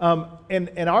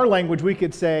 In our language, we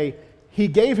could say he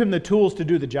gave him the tools to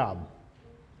do the job.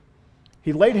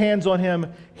 He laid hands on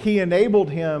him. He enabled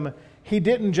him. He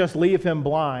didn't just leave him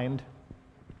blind.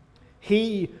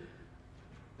 He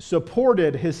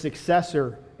supported his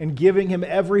successor in giving him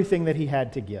everything that he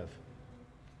had to give.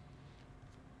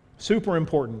 Super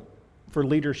important for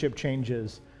leadership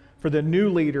changes, for the new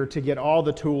leader to get all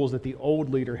the tools that the old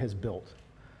leader has built.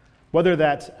 Whether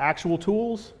that's actual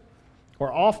tools,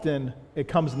 or often it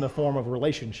comes in the form of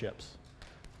relationships.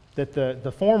 That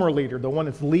the former leader, the one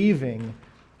that's leaving,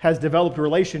 has developed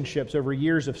relationships over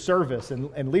years of service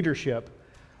and leadership.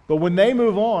 But when they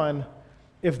move on,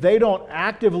 if they don't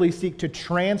actively seek to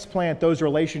transplant those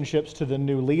relationships to the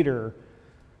new leader,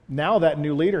 now that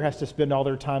new leader has to spend all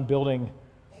their time building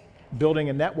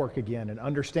a network again and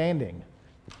understanding.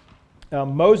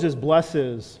 Moses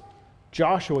blesses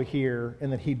Joshua here in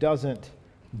that he doesn't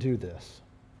do this.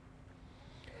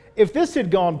 If this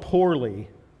had gone poorly,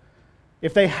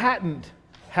 if they hadn't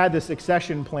had the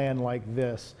succession plan like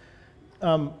this,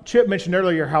 Chip mentioned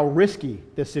earlier how risky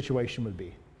this situation would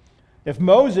be. If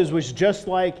Moses was just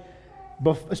like,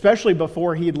 especially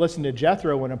before he had listened to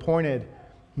Jethro and appointed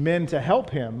men to help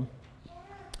him,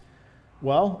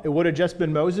 well, it would have just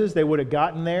been Moses. They would have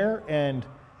gotten there and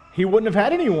he wouldn't have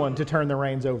had anyone to turn the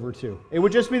reins over to. It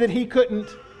would just be that he couldn't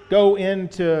go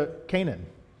into Canaan.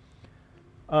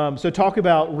 So talk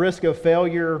about risk of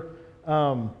failure.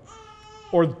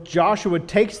 Or Joshua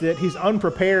takes it, he's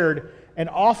unprepared, and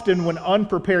often when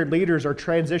unprepared leaders are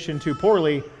transitioned too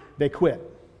poorly, they quit.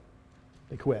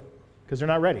 They quit because they're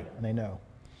not ready, and they know.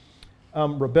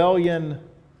 Rebellion,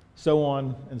 so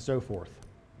on and so forth.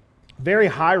 Very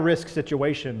high-risk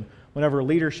situation whenever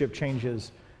leadership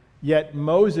changes, yet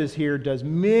Moses here does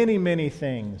many, many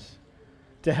things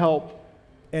to help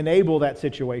enable that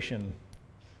situation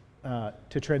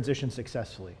to transition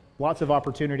successfully. Lots of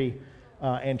opportunity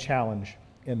and challenge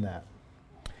in that.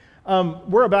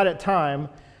 We're about at time.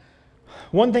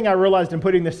 One thing I realized in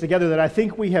putting this together that I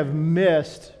think we have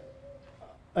missed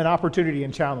an opportunity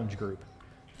and challenge group.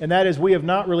 And that is we have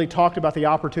not really talked about the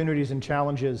opportunities and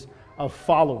challenges of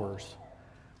followers.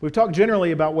 We've talked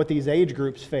generally about what these age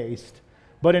groups faced,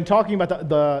 but in talking about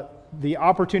the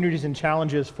opportunities and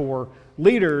challenges for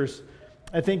leaders,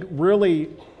 I think really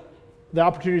the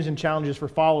opportunities and challenges for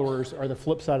followers are the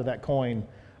flip side of that coin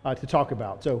to talk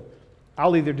about. So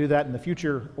I'll either do that in the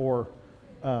future or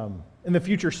in the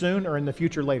future soon or in the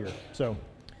future later. So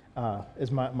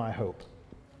is my hope.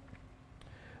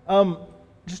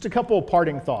 Just a couple of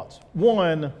parting thoughts.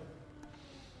 One,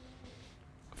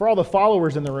 for all the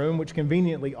followers in the room, which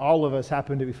conveniently all of us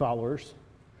happen to be followers,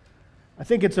 I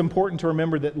think it's important to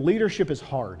remember that leadership is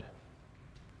hard.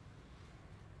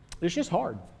 It's just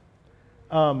hard.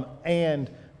 And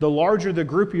the larger the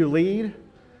group you lead,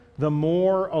 the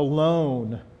more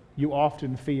alone you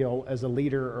often feel as a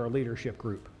leader or a leadership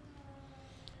group.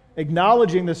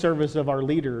 Acknowledging the service of our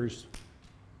leaders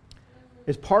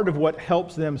is part of what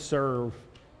helps them serve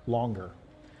longer.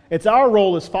 It's our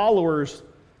role as followers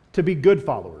to be good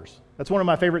followers. That's one of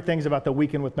my favorite things about the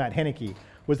Weekend with Matt Henneke,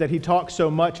 was that he talks so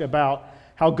much about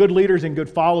how good leaders and good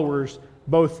followers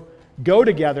both go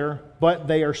together, but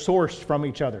they are sourced from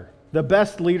each other. The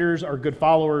best leaders are good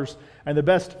followers, and the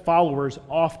best followers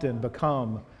often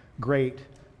become great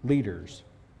leaders.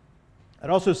 I'd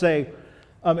also say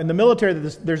in the military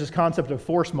there's this concept of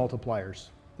force multipliers,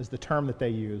 is the term that they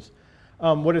use.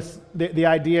 The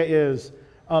idea is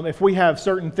if we have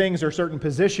certain things or certain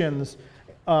positions,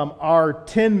 our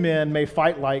 10 men may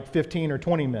fight like 15 or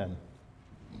 20 men,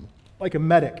 like a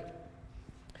medic.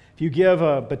 If you give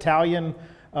a battalion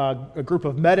a group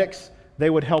of medics, they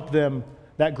would help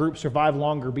that group survive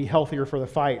longer, be healthier for the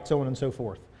fight, so on and so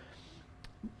forth.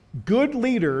 Good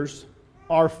leaders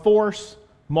are force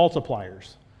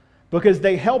multipliers because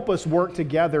they help us work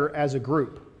together as a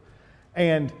group.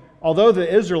 And although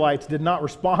the Israelites did not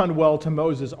respond well to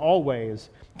Moses always,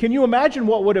 can you imagine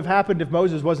what would have happened if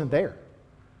Moses wasn't there?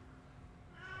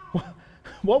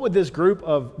 What would this group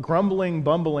of grumbling,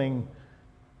 bumbling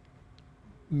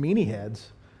meanieheads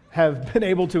have been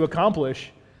able to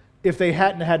accomplish if they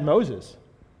hadn't had Moses?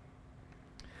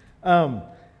 For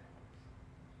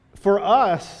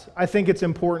us, I think it's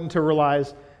important to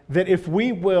realize that if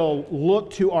we will look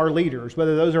to our leaders,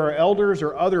 whether those are our elders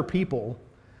or other people,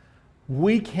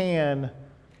 we can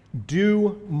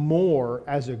do more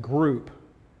as a group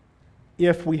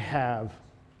if we have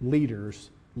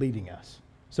leaders leading us.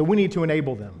 So we need to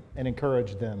enable them and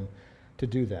encourage them to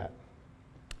do that.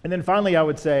 And then finally, I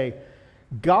would say,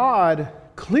 God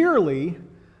clearly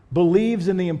believes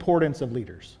in the importance of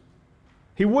leaders.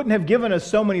 He wouldn't have given us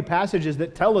so many passages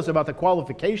that tell us about the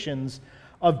qualifications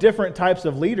of different types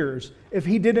of leaders if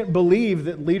he didn't believe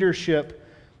that leadership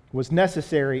was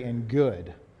necessary and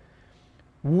good.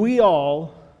 We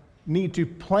all need to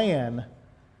plan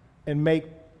and make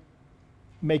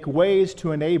ways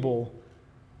to enable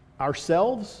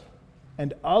ourselves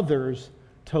and others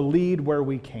to lead where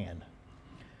we can.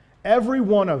 Every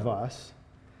one of us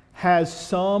has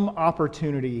some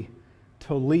opportunity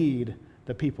to lead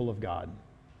the people of God.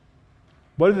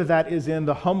 Whether that is in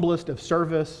the humblest of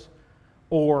service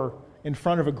or in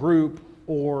front of a group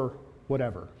or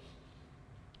whatever.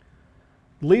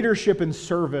 Leadership and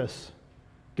service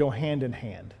go hand in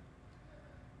hand.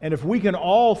 And if we can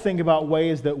all think about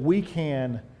ways that we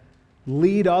can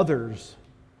lead others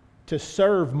to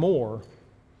serve more,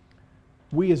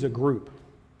 we as a group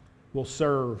will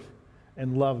serve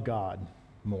and love God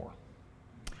more.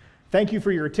 Thank you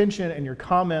for your attention and your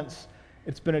comments.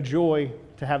 It's been a joy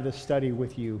to have this study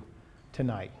with you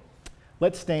tonight.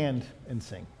 Let's stand and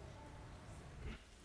sing.